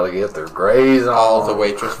cows. I gotta get their graze on. All the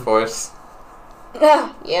waitress voice.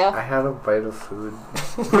 Yeah. I had a bite of food.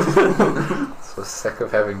 So sick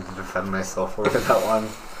of having to defend myself over that one.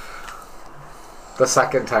 The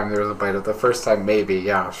second time there was a bite of. The first time, maybe.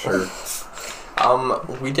 Yeah, sure.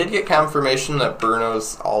 We did get confirmation that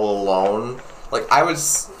Bruno's all alone. Like, I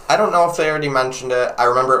don't know if they already mentioned it. I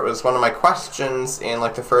remember it was one of my questions in,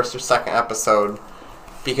 like, the first or second episode.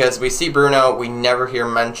 Because we see Bruno, we never hear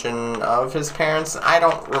mention of his parents. I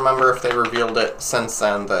don't remember if they revealed it since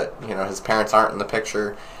then that, you know, his parents aren't in the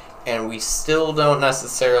picture. And we still don't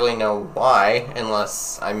necessarily know why,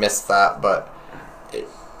 unless I missed that, but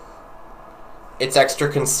it's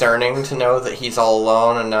extra concerning to know that he's all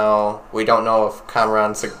alone, and now we don't know if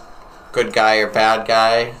Kamran's a good guy or bad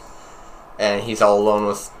guy, and he's all alone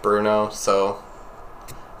with Bruno, so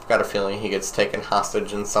I've got a feeling he gets taken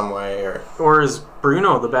hostage in some way, Or is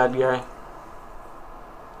Bruno the bad guy?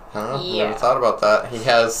 I don't know, Yeah. never thought about that. He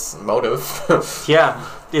has motive. Yeah.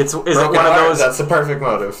 Is it Broken one of heart, those... That's the perfect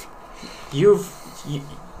motive. You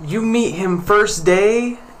meet him first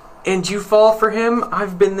day, and you fall for him.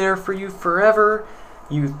 I've been there for you forever.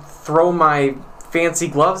 You throw my fancy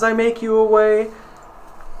gloves I make you away.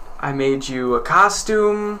 I made you a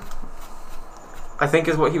costume. I think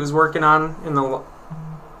is what he was working on in the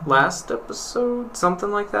last episode,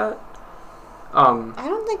 something like that. I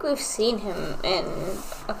don't think we've seen him in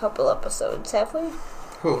a couple episodes, have we?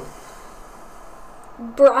 Who?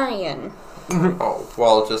 Brian. Oh,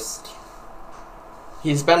 well, just...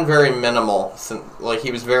 He's been very minimal. Like,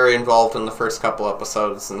 he was very involved in the first couple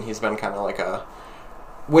episodes, and he's been kind of like a...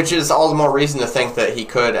 Which is all the more reason to think that he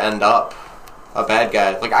could end up a bad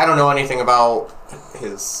guy. Like, I don't know anything about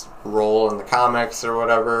his role in the comics or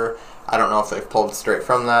whatever. I don't know if they've pulled straight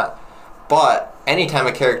from that. But anytime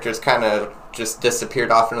a character's kind of just disappeared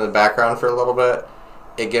off into the background for a little bit,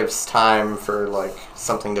 it gives time for, like,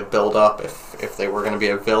 something to build up if they were going to be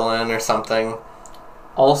a villain or something.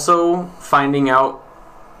 Also, finding out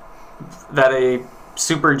that a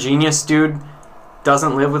super genius dude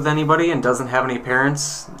doesn't live with anybody and doesn't have any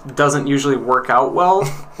parents doesn't usually work out well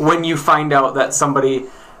when you find out that somebody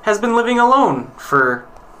has been living alone for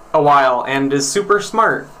a while and is super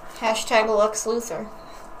smart. Hashtag Lex Luthor.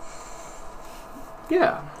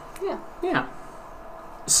 Yeah. Yeah. Yeah.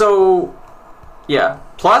 So, yeah.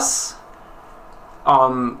 Plus,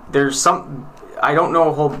 there's some... I don't know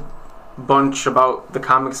a whole bunch about the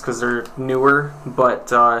comics because they're newer,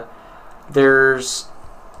 but there's...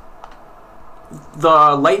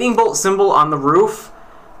 The lightning bolt symbol on the roof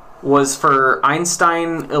was for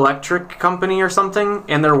Einstein Electric Company or something,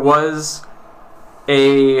 and there was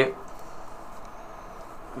a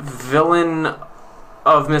villain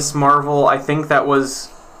of Miss Marvel, I think that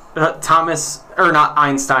was Thomas, or not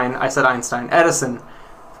Einstein, I said Einstein, Edison.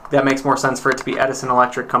 That makes more sense for it to be Edison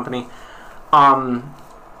Electric Company.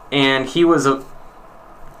 And he was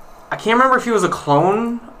I can't remember if he was a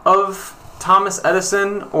clone of Thomas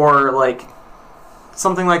Edison or like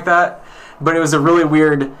something like that, but it was a really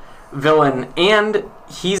weird villain. And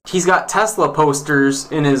he's got Tesla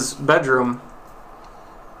posters in his bedroom,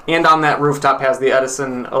 and on that rooftop has the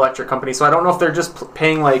Edison Electric Company. So I don't know if they're just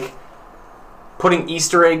putting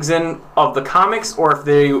Easter eggs in of the comics, or if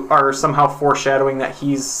they are somehow foreshadowing that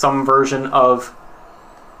he's some version of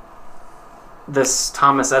this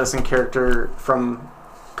Thomas Edison character from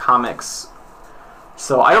comics.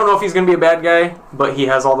 So I don't know if he's going to be a bad guy, but he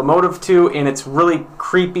has all the motive to, and it's really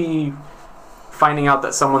creepy finding out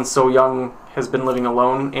that someone so young has been living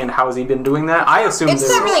alone, and how has he been doing that? I assume It's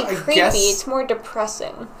not really I creepy, guess- it's more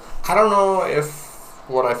depressing. I don't know if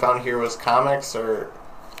what I found here was comics, or...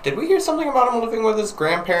 Did we hear something about him living with his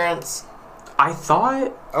grandparents? I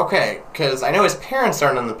thought... Okay, because I know his parents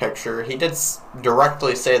aren't in the picture. He did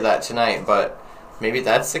directly say that tonight, but maybe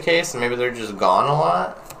that's the case, and maybe they're just gone a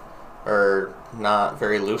lot? Or not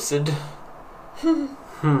very lucid?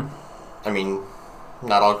 I mean,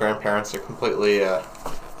 not all grandparents are completely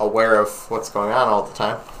aware of what's going on all the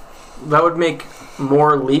time. That would make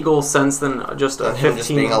more legal sense than just a And 15... him just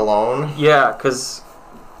being alone. Yeah, because...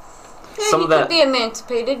 Yeah, Some he of that- could be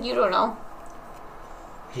emancipated, you don't know.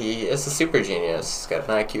 He is a super genius. He's got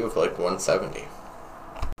an IQ of like 170.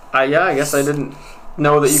 Yeah, I guess I didn't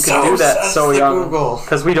know that you could So do that says so the young. Google.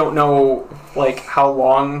 Because we don't know, like, how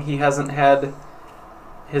long he hasn't had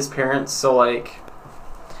his parents, so, like...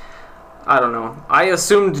 I don't know. I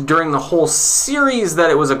assumed during the whole series that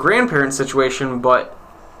it was a grandparent situation, but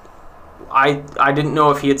I didn't know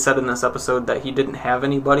if he had said in this episode that he didn't have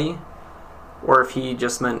anybody, or if he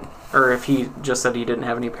just said he didn't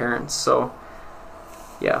have any parents. So,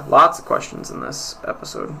 yeah, lots of questions in this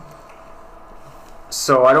episode.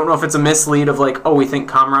 So I don't know if it's a mislead of like, oh, we think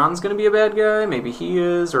Kamran's going to be a bad guy. Maybe he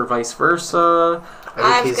is, or vice versa.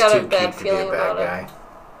 I think he's got a too bad cute to be a feeling bad about it. guy.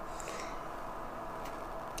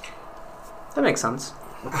 That makes sense.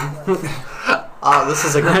 This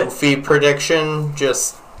is a goofy prediction,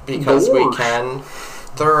 just because we Lord. can.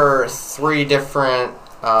 There are 3 different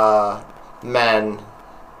men,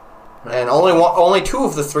 and only 2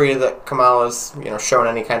 of the 3 that Kamala has shown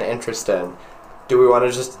any kind of interest in. Do we want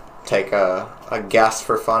to just take a guess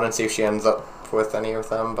for fun and see if she ends up with any of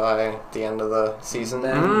them by the end of the season?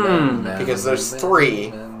 Because there's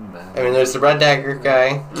 3. I mean, there's the Red Dagger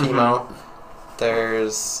guy, Chemo.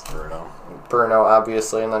 There's Bruno,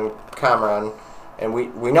 obviously, and then Kamran. And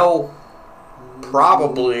we know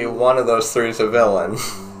probably one of those 3 is a villain.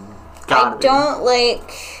 I don't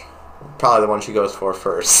like... Probably the one she goes for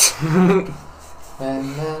first. Don't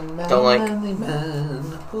like...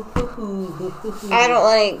 I don't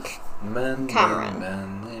like Kamran.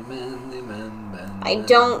 I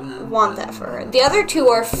don't want that for her. The other 2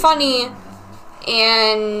 are funny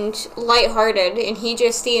and lighthearted, and he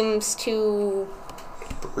just seems too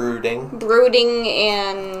brooding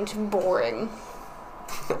and boring.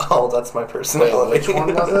 Oh, that's my personality. Which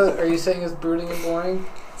one was it? Are you saying is brooding and boring?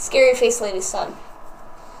 Scary Face Lady's son.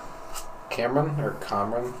 Cameron or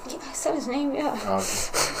Cameron? Yeah, I said his name, yeah. Oh,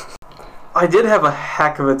 okay. I did have a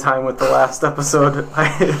heck of a time with the last episode.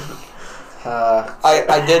 I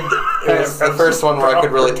did. It was the first one where I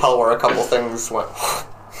could really tell where a couple things went.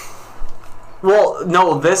 Well,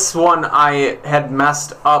 no, this one I had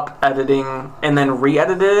messed up editing and then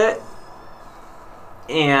re-edited it.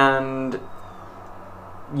 And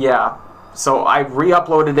yeah, so I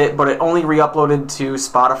re-uploaded it, but it only re-uploaded to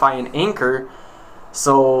Spotify and Anchor.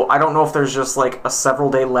 So I don't know if there's just like a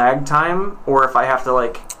several day lag time or if I have to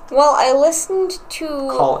like Well, I listened to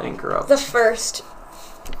call Anchor up. the first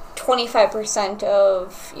 25%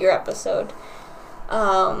 of your episode.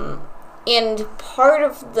 And part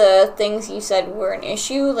of the things you said were an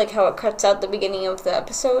issue, like how it cuts out the beginning of the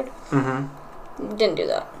episode. Mm-hmm. Didn't do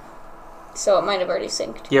that. So it might have already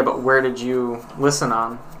synced. Yeah, but where did you listen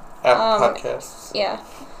on? Apple Podcasts. Yeah.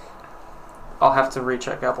 I'll have to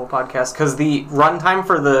recheck Apple Podcasts because the runtime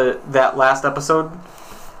for that last episode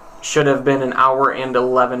should have been 1 hour and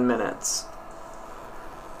 11 minutes.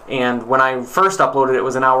 And when I first uploaded it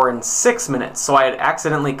was 1 hour and 6 minutes, so I had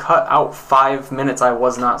accidentally cut out 5 minutes I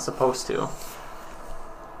was not supposed to.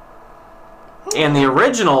 And the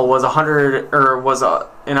original was 1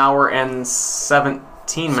 hour and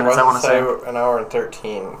 17 minutes. I want to say 1 hour and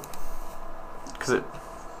 13. because it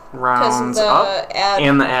rounds the up ad.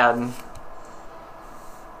 and the ad.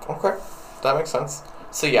 Okay, that makes sense.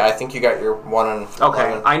 So yeah, I think you got your 1 and 11.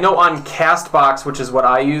 Okay, I know on Castbox, which is what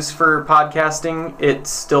I use for podcasting, it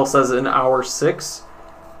still says 1 hour 6,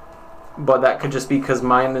 but that could just be because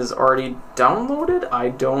mine is already downloaded. I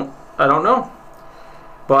don't know,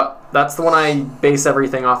 but that's the one I base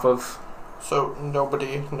everything off of. So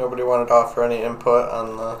nobody wanted to offer any input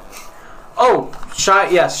on the. Oh, Shy.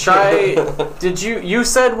 Yes, Shy. Did you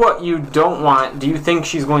said what you don't want? Do you think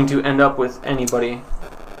she's going to end up with anybody?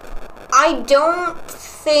 I don't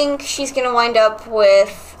think she's going to wind up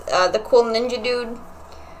with the cool ninja dude,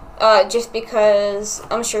 just because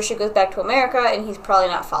I'm sure she goes back to America and he's probably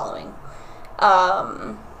not following.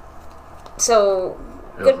 So,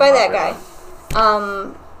 goodbye that guy.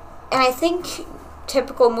 And I think,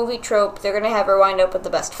 typical movie trope, they're going to have her wind up with the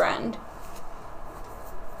best friend.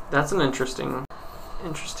 That's an interesting.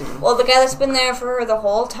 Well, the guy that's been there for her the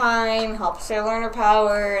whole time, helps her learn her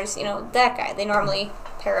powers, that guy. They normally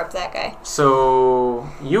pair up that guy. So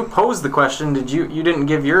you posed the question. You didn't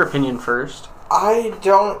give your opinion first? I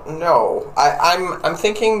don't know. I'm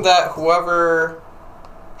thinking that whoever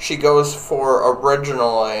she goes for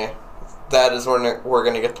originally, that is when we're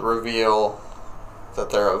going to get the reveal that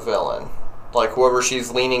they're a villain. Like whoever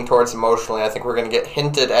she's leaning towards emotionally, I think we're going to get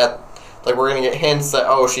hinted at. Like we're going to get hints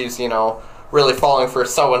that she's really falling for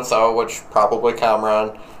so and so, which probably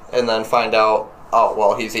Kamran, and then find out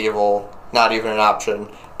well he's evil. Not even an option.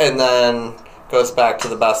 And then goes back to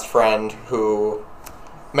the best friend who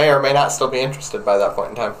may or may not still be interested by that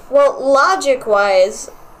point in time. Well, logic-wise,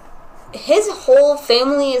 his whole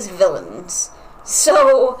family is villains.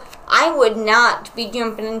 So I would not be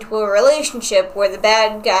jumping into a relationship where the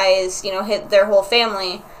bad guys, hit their whole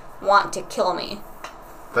family, want to kill me.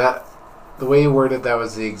 The way you worded that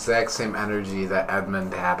was the exact same energy that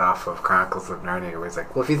Edmund had off of Chronicles of Narnia, where he's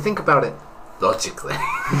like, well, if you think about it, Logically.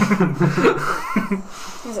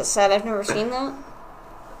 Is it sad I've never seen that?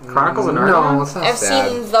 Chronicles of Narnia? No, it's not I've sad.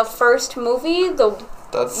 seen the first movie, the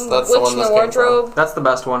That's Witch the one in the this came from. Wardrobe, That's the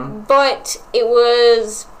best one. but it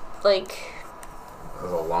was like, It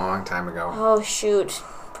was a long time ago. oh shoot,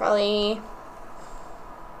 probably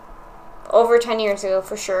over 10 years ago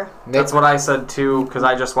for sure. That's what I said too, because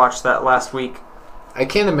I just watched that last week. I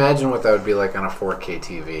can't imagine what that would be like on a 4K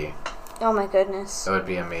TV. Oh my goodness. That would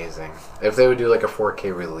be amazing. If they would do like a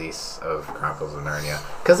 4K release of Chronicles of Narnia.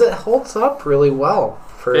 Because it holds up really well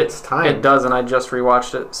for its time. It does, and I just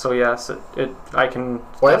rewatched it, so yes, I can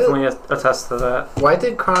definitely attest to that. Why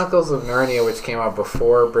did Chronicles of Narnia, which came out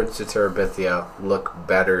before Bridge to Terabithia, look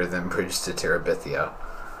better than Bridge to Terabithia?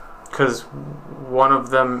 Because one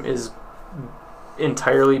of them is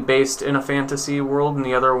entirely based in a fantasy world, and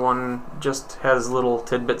the other one just has little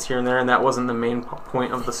tidbits here and there, and that wasn't the main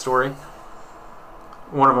point of the story.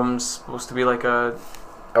 One of them's supposed to be like a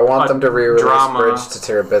I want them to re-release drama. Bridge to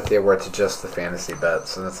Terabithia where it's just the fantasy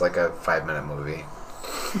bits, and it's like a 5-minute movie.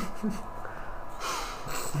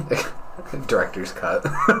 Director's cut.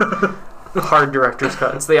 hard director's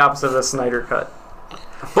cut. It's the opposite of the Snyder cut.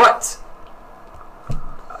 But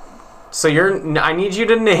so I need you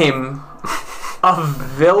to name a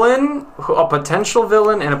villain, a potential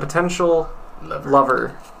villain, and a potential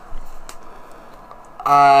lover.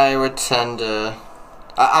 I would tend to...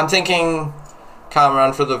 I'm thinking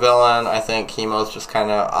Kamran for the villain. I think Chemo's just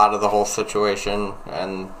kind of out of the whole situation.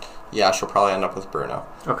 And yeah, she'll probably end up with Bruno.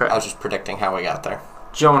 Okay. I was just predicting how we got there.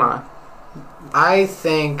 Jonah. I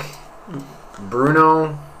think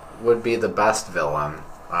Bruno would be the best villain,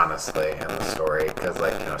 honestly, in the story. Because,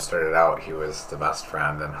 started out, he was the best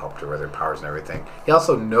friend and helped her with her powers and everything. He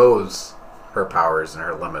also knows her powers and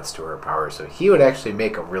her limits to her powers. So he would actually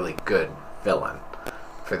make a really good villain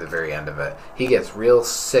for the very end of it. He gets real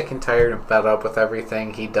sick and tired and fed up with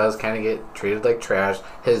everything. He does kind of get treated like trash.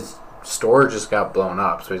 His store just got blown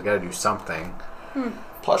up, so he's got to do something.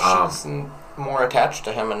 Plus, she's more attached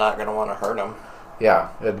to him and not going to want to hurt him.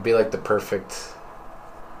 Yeah, it'd be like the perfect...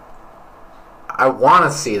 I want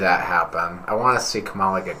to see that happen. I want to see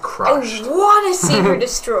Kamala get crushed. I want to see her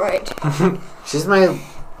destroyed. I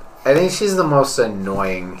think she's the most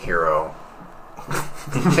annoying hero.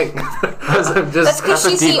 That's because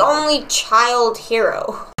she's the only child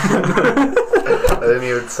hero. I didn't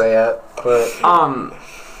even say it, but...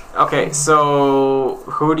 Okay, so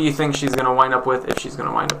who do you think she's gonna wind up with, if she's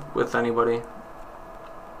gonna wind up with anybody?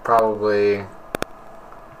 Probably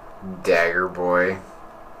Dagger Boy.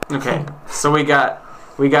 Okay, so we got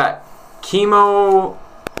Chemo,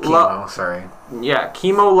 sorry. Yeah,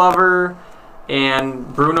 Chemo lover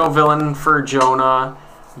and Bruno villain for Jonah.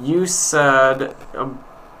 You said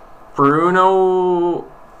Bruno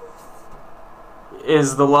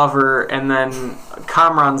is the lover, and then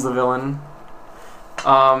Kamran's the villain.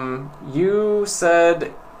 You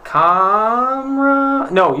said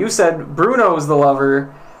you said Bruno's the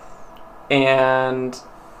lover, and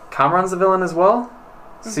Kamran's the villain as well?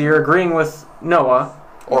 Mm-hmm. So you're agreeing with Noah.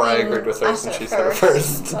 Or I agreed with her since she said it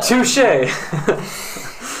first. Touché.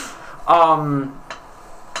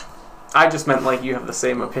 I just meant like you have the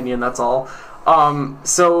same opinion, that's all.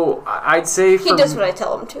 So I'd say he does what I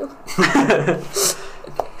tell him to.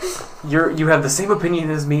 You have the same opinion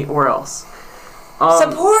as me, or else.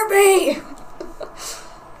 Support me!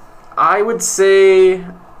 I would say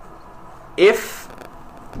if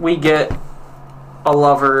we get a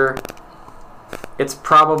lover, it's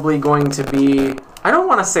probably going to be... I don't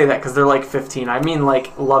want to say that because they're like 15. I mean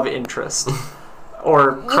like love interest.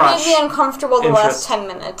 Or crush. You made me uncomfortable the interest. last 10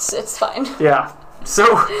 minutes. It's fine. Yeah. So...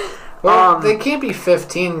 Well, they can't be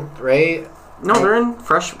 15, right? No, they're in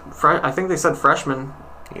fresh. I think they said freshmen.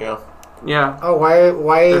 Yeah. Yeah. Oh,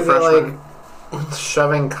 why is it freshmen. like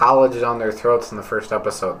shoving college down their throats in the first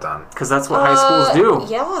episode then? Because that's what high schools do.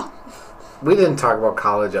 Yeah. We didn't talk about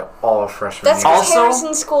college at all freshman That's year. because Also-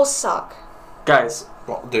 Harrison schools suck. Guys,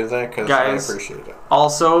 Well, do they? Because I Guys. appreciate it.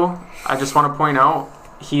 also, I just want to point out,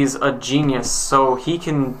 he's a genius, so he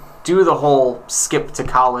can do the whole skip to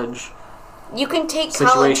college. You can take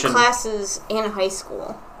Situation. college classes in high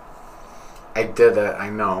school. I did it, I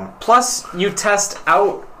know. Plus, you test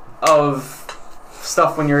out of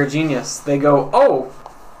stuff when you're a genius. They go, oh,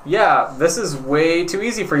 yeah, this is way too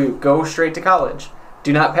easy for you. Go straight to college.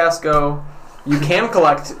 Do not pass go. You can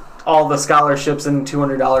collect all the scholarships and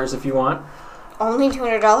 $200 if you want. Only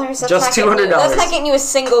 $200? That's Just not getting you- $200. That's not getting you a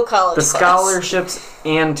single college The class. scholarships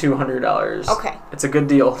and $200. Okay. It's a good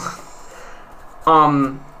deal.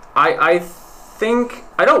 I think...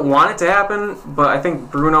 I don't want it to happen, but I think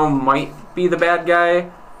Bruno might be the bad guy,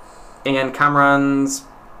 and Kamran's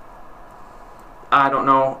I don't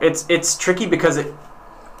know. It's tricky because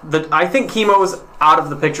I think Chemo's out of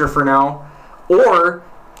the picture for now. Or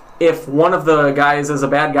if one of the guys is a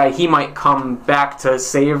bad guy, he might come back to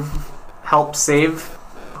help save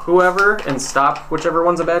whoever and stop whichever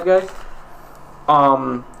one's a bad guy.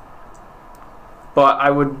 But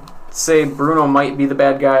I would say Bruno might be the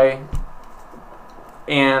bad guy,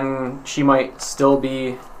 and she might still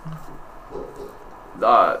be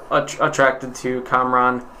attracted to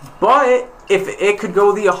Kamran. But if it could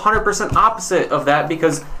go the 100% opposite of that,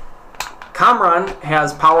 because Kamran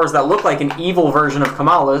has powers that look like an evil version of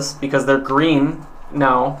Kamala's because they're green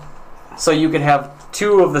now. So you could have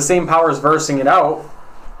two of the same powers versing it out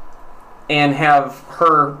and have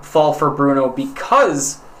her fall for Bruno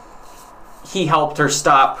because he helped her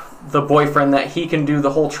stop the boyfriend that he can do the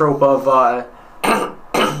whole trope of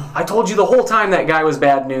I told you the whole time that guy was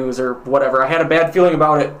bad news or whatever. I had a bad feeling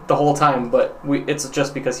about it the whole time, but it's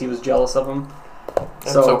just because he was jealous of him.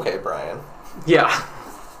 It's okay, Brian. Yeah.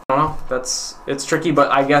 I don't know. It's tricky,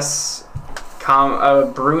 but I guess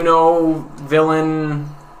Bruno villain,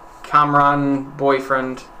 Kamran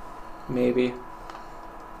boyfriend, maybe.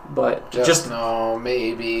 But just no,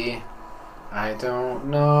 maybe. I don't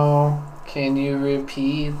know. Can you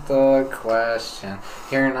repeat the question?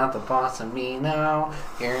 You're not the boss of me now.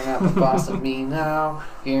 You're not the boss of me now.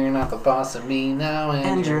 You're not the boss of me now.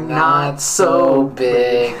 And you're not so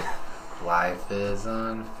big. Life is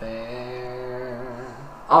unfair.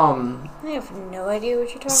 I have no idea what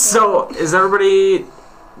you're talking about. So, is everybody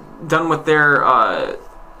done with their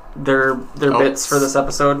bits for this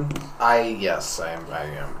episode? Yes, I am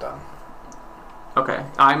done. Okay.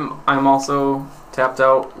 I'm also tapped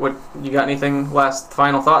out. What you got? Anything?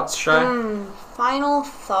 Final thoughts, Shy? Final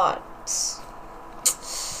thoughts.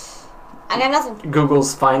 I got nothing.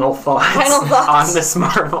 Google's final thoughts. Final thoughts on Miss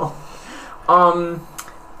Marvel.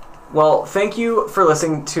 Well, thank you for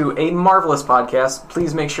listening to a marvelous podcast.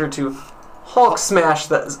 Please make sure to Hulk smash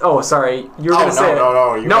that. Oh, sorry, you were gonna say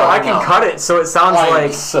it. No, I can cut it so it sounds I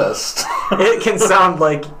like insist. it can sound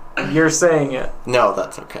like you're saying it. No,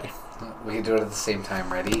 that's okay. We can do it at the same time.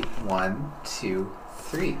 Ready? 1, 2,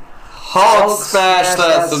 3. Hulk smash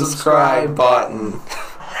that subscribe button.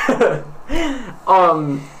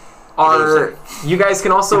 You guys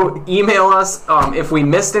can also email us if we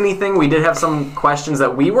missed anything. We did have some questions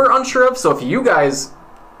that we were unsure of, so if you guys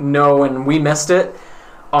know and we missed it,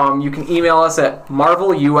 you can email us at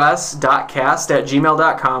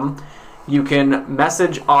marvelus.cast@gmail.com. You can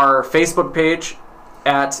message our Facebook page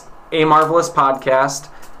at A Marvelous Podcast.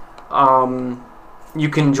 You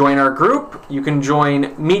can join our group. You can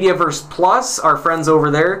join Mediaverse Plus, our friends over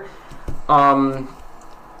there.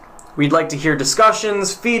 We'd like to hear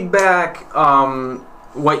discussions, feedback,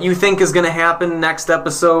 what you think is going to happen next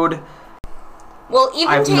episode. We'll even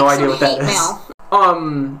I have take no idea some what that hate is.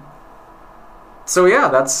 mail. So yeah,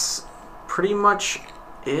 that's pretty much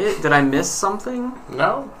it. Did I miss something?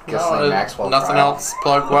 No, Guess Maxwell nothing trial. else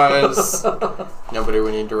plug-wise. Nobody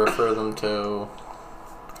we need to refer them to.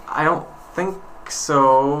 I don't think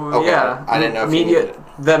so. Okay. Yeah, I didn't know if you needed it.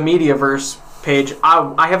 The Mediaverse page.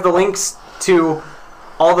 I have the links to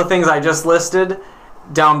all the things I just listed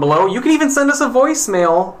down below. You can even send us a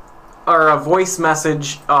voicemail or a voice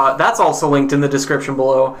message. That's also linked in the description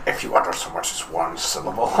below. If you utter so much as one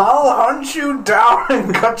syllable, I'll hunt you down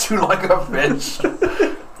and cut you like a fish.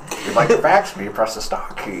 If you'd like to fax me, press the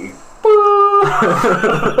star key.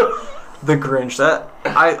 The Grinch.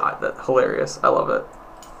 That's hilarious. I love it.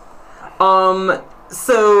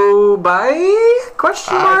 So bye?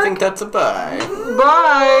 Question mark? I think that's a bye.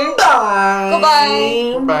 Bye. Bye.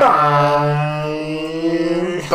 Goodbye. Bye.